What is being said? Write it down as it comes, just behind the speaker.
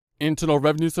Internal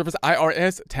Revenue Service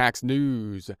IRS tax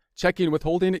news. Checking and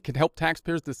withholding can help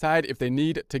taxpayers decide if they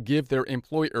need to give their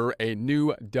employer a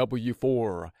new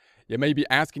W-4. You may be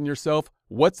asking yourself,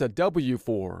 what's a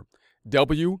W-4?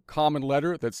 W, common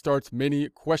letter that starts many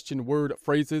question word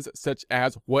phrases such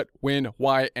as what, when,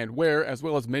 why, and where, as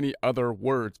well as many other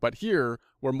words. But here,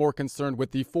 we're more concerned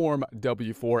with the form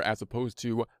W-4 as opposed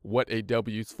to what a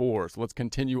W's for. So let's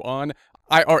continue on.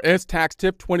 IRS Tax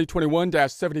Tip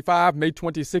 2021-75, May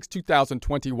 26,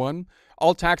 2021.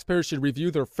 All taxpayers should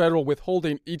review their federal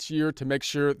withholding each year to make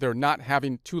sure they're not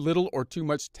having too little or too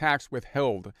much tax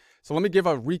withheld. So let me give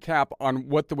a recap on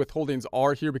what the withholdings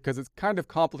are here because it's kind of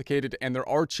complicated and there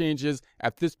are changes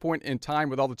at this point in time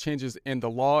with all the changes in the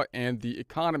law and the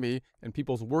economy and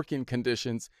people's working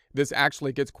conditions. This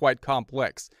actually gets quite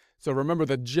complex. So remember,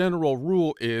 the general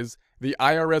rule is the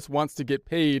IRS wants to get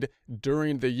paid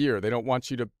during the year. They don't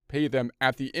want you to pay them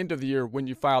at the end of the year when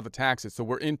you file the taxes. So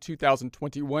we're in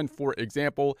 2021, for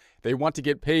example. They want to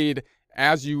get paid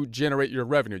as you generate your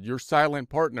revenue. Your silent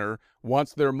partner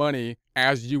wants their money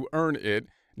as you earn it,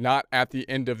 not at the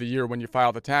end of the year when you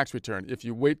file the tax return. If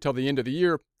you wait till the end of the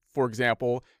year, for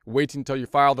example, wait until you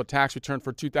file the tax return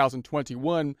for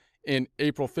 2021 in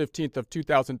April 15th of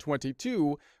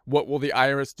 2022, what will the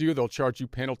IRS do? They'll charge you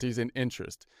penalties and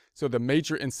interest. So the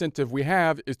major incentive we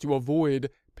have is to avoid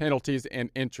penalties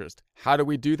and interest. How do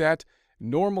we do that?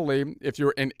 Normally, if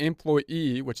you're an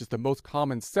employee, which is the most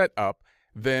common setup,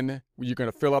 then you're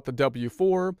going to fill out the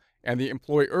W-4, and the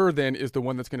employer then is the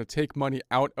one that's going to take money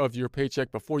out of your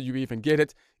paycheck before you even get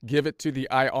it, give it to the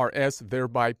IRS,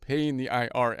 thereby paying the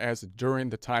IRS during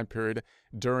the time period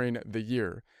during the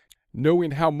year.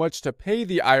 Knowing how much to pay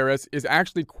the IRS is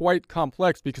actually quite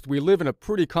complex because we live in a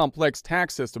pretty complex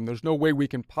tax system. There's no way we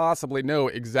can possibly know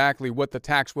exactly what the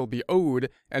tax will be owed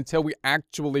until we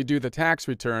actually do the tax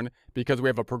return because we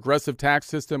have a progressive tax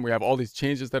system. We have all these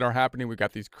changes that are happening. We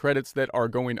got these credits that are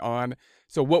going on.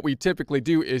 So what we typically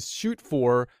do is shoot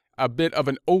for a bit of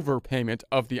an overpayment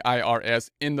of the IRS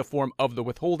in the form of the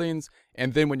withholdings.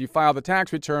 And then when you file the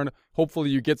tax return, hopefully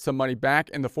you get some money back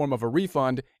in the form of a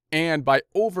refund. And by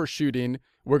overshooting,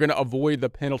 we're going to avoid the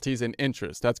penalties and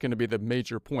interest. That's going to be the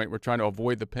major point. We're trying to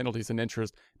avoid the penalties and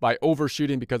interest by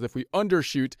overshooting because if we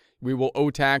undershoot, we will owe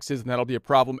taxes and that'll be a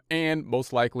problem. And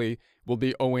most likely, we'll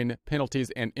be owing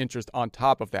penalties and interest on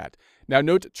top of that. Now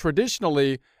note,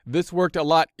 traditionally, this worked a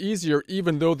lot easier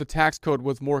even though the tax code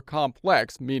was more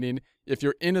complex, meaning if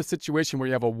you're in a situation where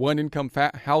you have a one-income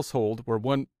household where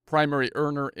one primary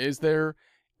earner is there,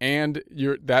 and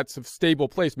that's a stable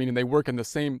place, meaning they work in the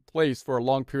same place for a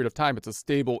long period of time, it's a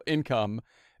stable income,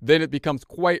 then it becomes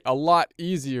quite a lot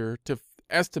easier to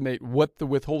estimate what the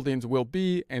withholdings will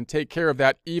be and take care of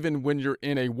that even when you're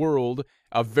in a world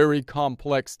of very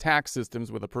complex tax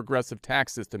systems with a progressive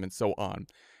tax system and so on.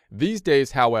 These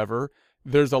days, however,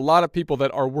 there's a lot of people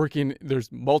that are working,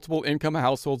 there's multiple income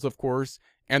households, of course,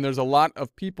 and there's a lot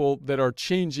of people that are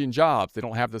changing jobs. They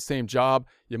don't have the same job.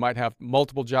 You might have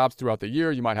multiple jobs throughout the year.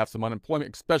 You might have some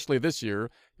unemployment, especially this year.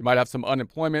 You might have some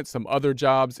unemployment, some other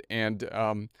jobs, and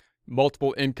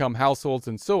multiple income households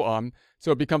and so on.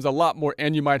 So it becomes a lot more,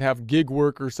 and you might have gig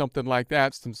work or something like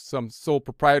that, some sole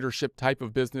proprietorship type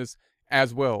of business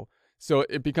as well. So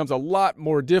it becomes a lot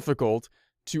more difficult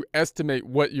to estimate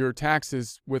what your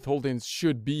taxes withholdings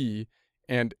should be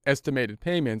and estimated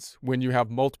payments when you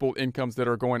have multiple incomes that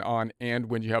are going on and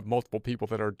when you have multiple people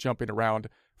that are jumping around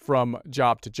from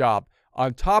job to job.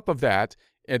 On top of that,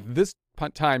 at this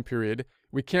time period,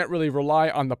 we can't really rely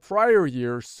on the prior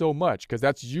year so much because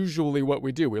that's usually what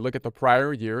we do. We look at the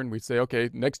prior year and we say, okay,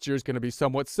 next year is going to be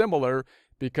somewhat similar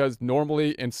because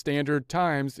normally in standard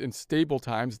times, in stable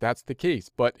times, that's the case.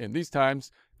 But in these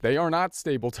times, they are not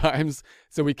stable times.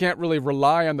 So we can't really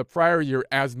rely on the prior year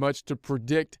as much to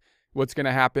predict what's going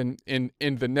to happen in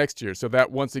the next year. So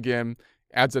that once again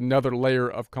adds another layer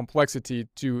of complexity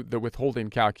to the withholding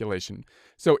calculation.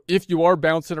 So if you are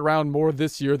bouncing around more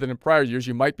this year than in prior years,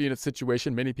 you might be in a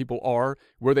situation, many people are,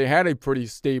 where they had a pretty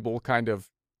stable kind of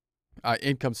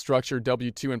income structure,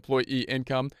 W-2 employee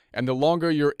income. And the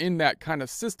longer you're in that kind of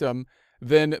system,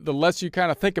 then the less you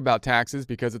kind of think about taxes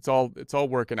because it's all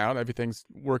working out. Everything's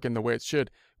working the way it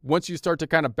should. Once you start to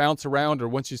kind of bounce around or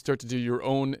once you start to do your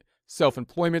own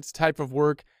self-employment type of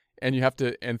work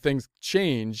and things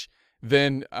change,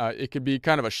 then it could be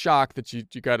kind of a shock that you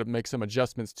got to make some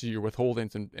adjustments to your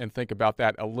withholdings and think about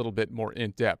that a little bit more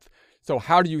in depth. So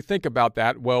how do you think about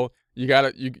that? Well,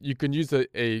 you can use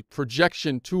a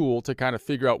projection tool to kind of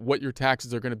figure out what your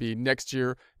taxes are going to be next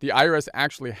year. The IRS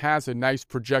actually has a nice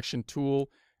projection tool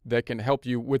that can help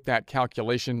you with that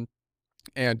calculation.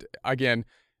 And again,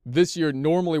 this year,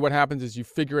 normally what happens is you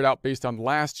figure it out based on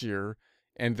last year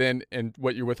and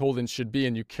what your withholdings should be,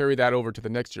 and you carry that over to the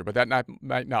next year. But that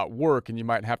might not work, and you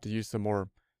might have to use some more,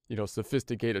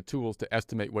 sophisticated tools to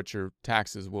estimate what your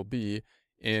taxes will be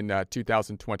in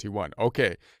 2021.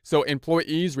 Okay, so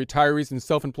employees, retirees, and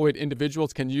self-employed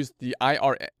individuals can use the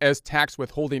IRS tax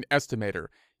withholding estimator.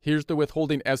 Here's the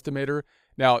withholding estimator.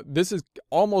 Now, this is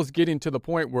almost getting to the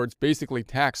point where it's basically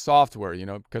tax software,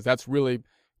 because that's really,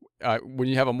 when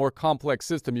you have a more complex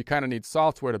system, you kind of need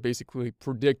software to basically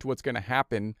predict what's going to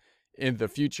happen in the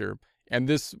future. And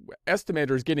this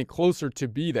estimator is getting closer to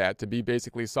be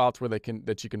basically software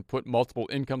that you can put multiple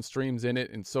income streams in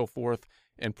it and so forth,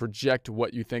 and project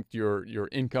what you think your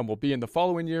income will be in the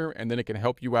following year, and then it can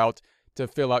help you out to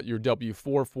fill out your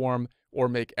W-4 form or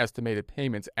make estimated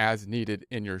payments as needed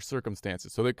in your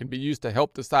circumstances. So it can be used to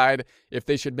help decide if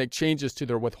they should make changes to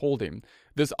their withholding.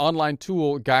 This online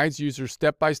tool guides users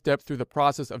step by step through the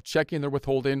process of checking their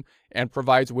withholding and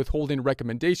provides withholding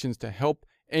recommendations to help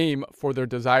aim for their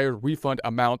desired refund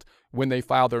amount when they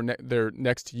file their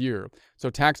next year. So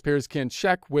taxpayers can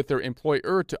check with their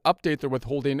employer to update their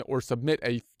withholding or submit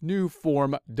a new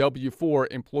Form W-4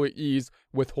 Employees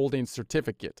Withholding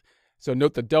Certificate. So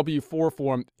note the W-4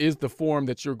 form is the form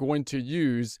that you're going to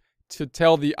use to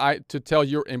tell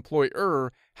your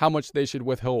employer how much they should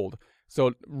withhold.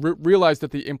 So realize that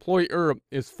the employer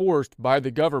is forced by the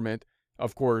government,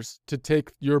 of course, to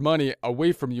take your money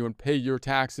away from you and pay your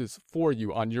taxes for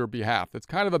you on your behalf. It's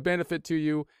kind of a benefit to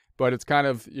you, but it's kind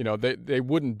of, they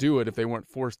wouldn't do it if they weren't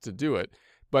forced to do it.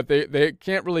 But they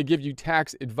can't really give you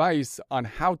tax advice on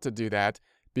how to do that,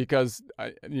 because,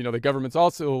 the government's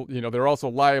also, they're also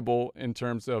liable in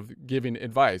terms of giving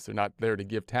advice. They're not there to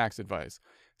give tax advice.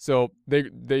 So they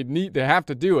have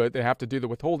to do it. They have to do the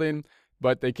withholding,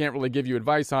 but they can't really give you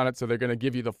advice on it. So they're going to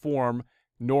give you the form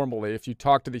normally. If you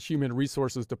talk to the Human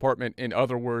Resources Department, in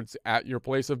other words, at your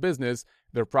place of business,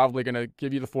 they're probably going to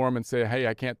give you the form and say, hey,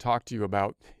 I can't talk to you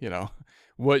about,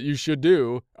 what you should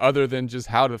do other than just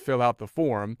how to fill out the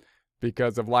form,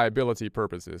 because of liability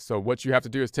purposes. So what you have to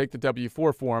do is take the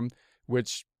W-4 form,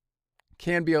 which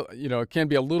can be,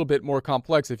 a little bit more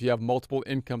complex if you have multiple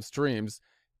income streams.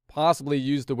 Possibly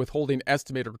use the withholding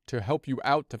estimator to help you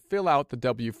out to fill out the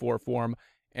W-4 form,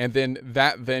 and then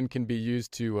that can be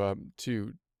used to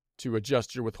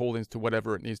adjust your withholdings to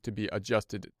whatever it needs to be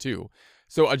adjusted to.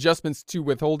 So adjustments to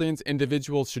withholdings: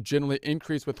 individuals should generally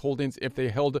increase withholdings if they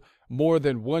held more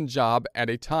than one job at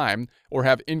a time or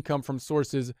have income from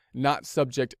sources not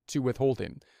subject to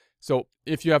withholding. So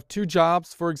if you have two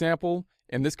jobs, for example,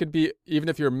 and this could be even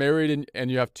if you're married and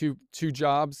you have two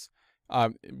jobs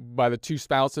by the two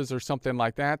spouses or something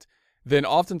like that, then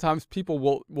oftentimes people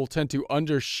will tend to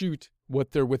undershoot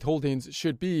what their withholdings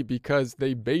should be, because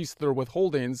they base their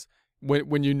withholdings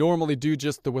when you normally do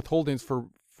just the withholdings for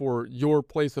your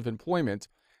place of employment,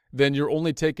 then you're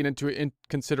only taking into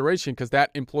consideration because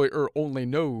that employer only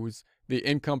knows the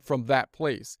income from that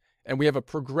place. And we have a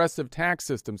progressive tax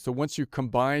system. So once you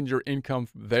combine your income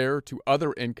there to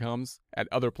other incomes at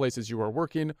other places you are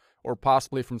working, or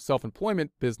possibly from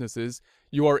self-employment businesses,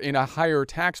 you are in a higher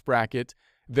tax bracket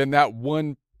than that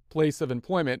one place of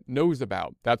employment knows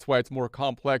about. That's why it's more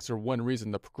complex, or one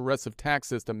reason the progressive tax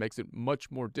system makes it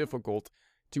much more difficult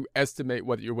to estimate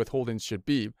what your withholdings should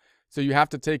be. So you have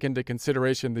to take into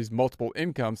consideration these multiple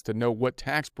incomes to know what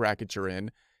tax bracket you're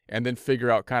in, and then figure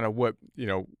out kind of what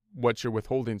your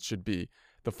withholdings should be.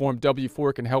 The Form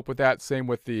W-4 can help with that. Same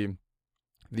with the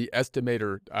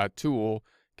estimator tool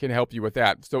can help you with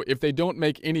that. So if they don't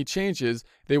make any changes,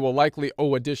 they will likely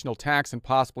owe additional tax and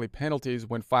possibly penalties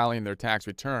when filing their tax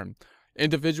return.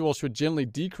 Individuals should generally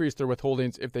decrease their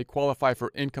withholdings if they qualify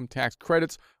for income tax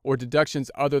credits or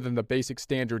deductions other than the basic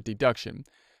standard deduction.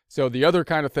 So the other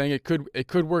kind of thing, it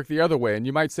could work the other way. And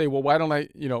you might say, well, why don't I,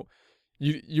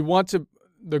 you want to,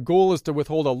 the goal is to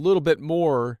withhold a little bit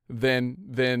more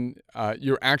than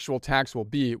your actual tax will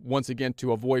be, once again,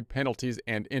 to avoid penalties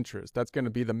and interest. That's going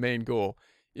to be the main goal.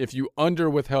 If you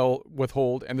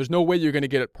withhold, and there's no way you're going to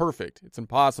get it perfect. It's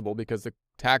impossible because the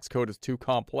tax code is too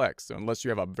complex. So unless you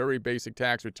have a very basic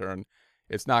tax return,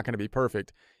 it's not going to be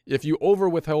perfect. If you over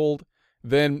withhold,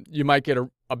 then you might get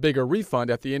a bigger refund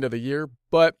at the end of the year.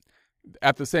 But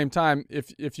at the same time,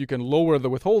 if you can lower the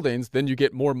withholdings, then you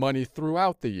get more money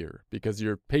throughout the year because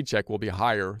your paycheck will be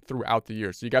higher throughout the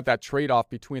year. So you got that trade-off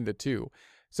between the two.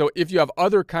 So if you have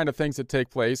other kind of things that take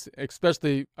place,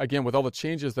 especially, again, with all the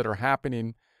changes that are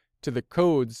happening to the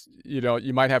codes,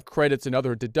 you might have credits and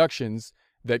other deductions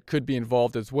that could be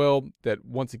involved as well, that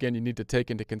once again, you need to take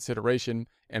into consideration,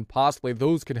 and possibly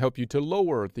those could help you to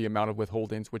lower the amount of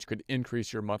withholdings, which could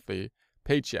increase your monthly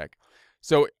paycheck.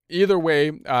 So either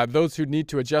way, those who need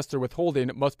to adjust their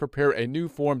withholding must prepare a new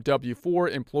Form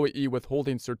W-4 employee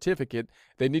withholding certificate.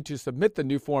 They need to submit the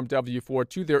new Form W-4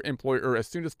 to their employer as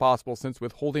soon as possible, since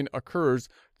withholding occurs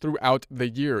throughout the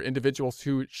year. Individuals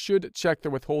who should check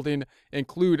their withholding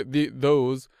include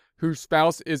those whose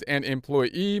spouse is an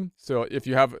employee. So if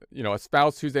you have, a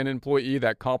spouse who's an employee,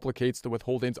 that complicates the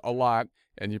withholdings a lot,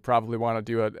 and you probably want to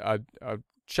do a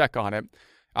check on it.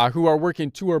 Who are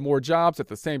working 2 or more jobs at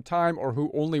the same time, or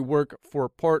who only work for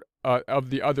part of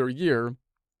the other year.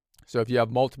 So if you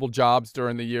have multiple jobs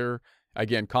during the year,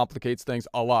 again, complicates things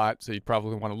a lot, so you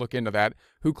probably want to look into that.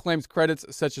 Who claims credits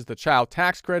such as the child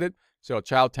tax credit. So a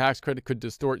child tax credit could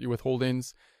distort your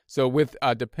withholdings. So with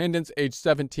dependents age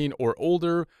 17 or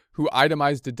older, who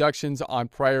itemize deductions on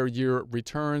prior year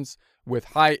returns, with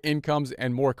high incomes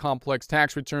and more complex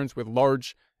tax returns, with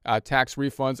large tax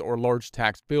refunds or large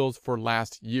tax bills for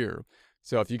last year.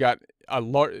 So if you got a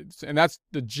large, and that's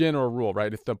the general rule,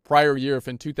 right? If the prior year, if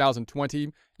in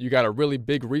 2020 you got a really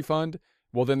big refund,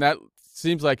 well, then that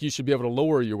seems like you should be able to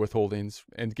lower your withholdings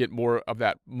and get more of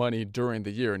that money during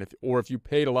the year. And if you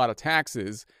paid a lot of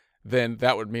taxes, then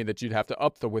that would mean that you'd have to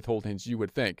up the withholdings, you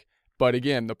would think. But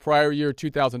again, the prior year,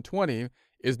 2020,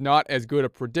 is not as good a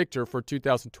predictor for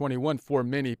 2021 for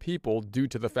many people, due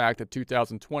to the fact that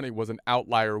 2020 was an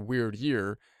outlier, weird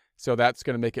year. So that's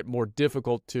going to make it more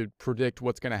difficult to predict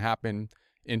what's going to happen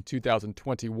in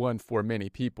 2021 for many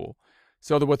people.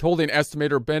 So the withholding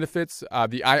estimator benefits.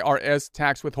 The IRS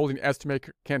tax withholding estimator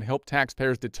can help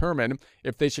taxpayers determine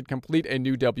if they should complete a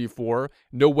new W-4,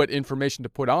 know what information to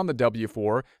put on the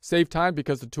W-4, save time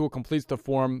because the tool completes the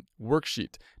form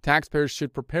worksheet. Taxpayers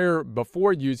should prepare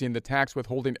before using the tax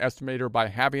withholding estimator by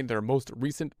having their most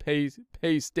recent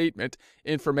pay statement,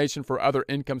 information for other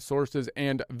income sources,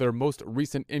 and their most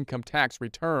recent income tax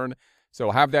return.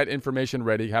 So have that information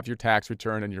ready, have your tax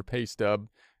return and your pay stub.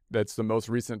 That's the most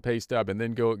recent pay stub, and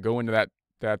then go into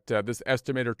this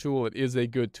estimator tool. It is a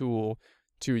good tool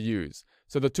to use.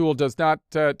 So the tool does not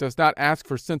ask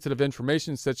for sensitive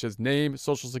information such as name,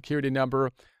 social security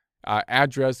number,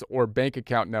 address, or bank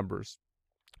account numbers.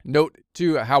 Note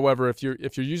too, however, if you're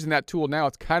using that tool now,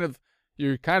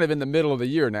 you're kind of in the middle of the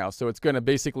year now, so it's going to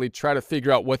basically try to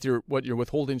figure out what your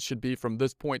withholdings should be from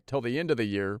this point till the end of the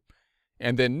year.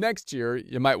 And then next year,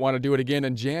 you might want to do it again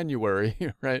in January,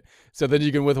 right? So then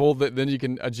you can then you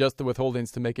can adjust the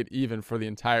withholdings to make it even for the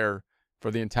entire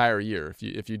year.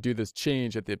 If you do this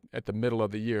change at the middle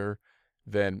of the year,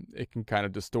 then it can kind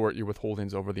of distort your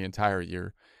withholdings over the entire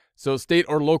year. So state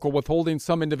or local withholding.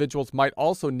 Some individuals might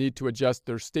also need to adjust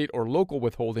their state or local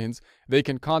withholdings. They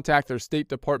can contact their state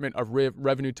Department of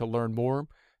Revenue to learn more.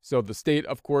 So the state,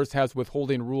 of course, has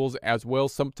withholding rules as well.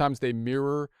 Sometimes they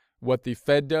mirror what the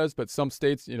Fed does, but some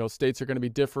states, states are going to be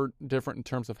different in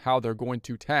terms of how they're going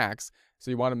to tax.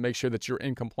 So you want to make sure that you're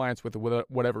in compliance with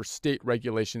whatever state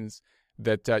regulations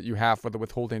that you have for the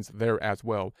withholdings there as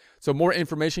well. So more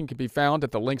information can be found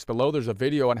at the links below. There's a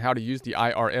video on how to use the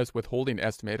IRS withholding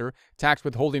estimator, tax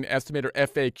withholding estimator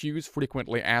FAQs,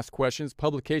 frequently asked questions,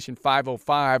 publication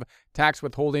 505, tax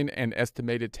withholding and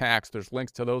estimated tax. There's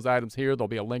links to those items here. There'll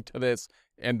be a link to this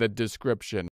in the description.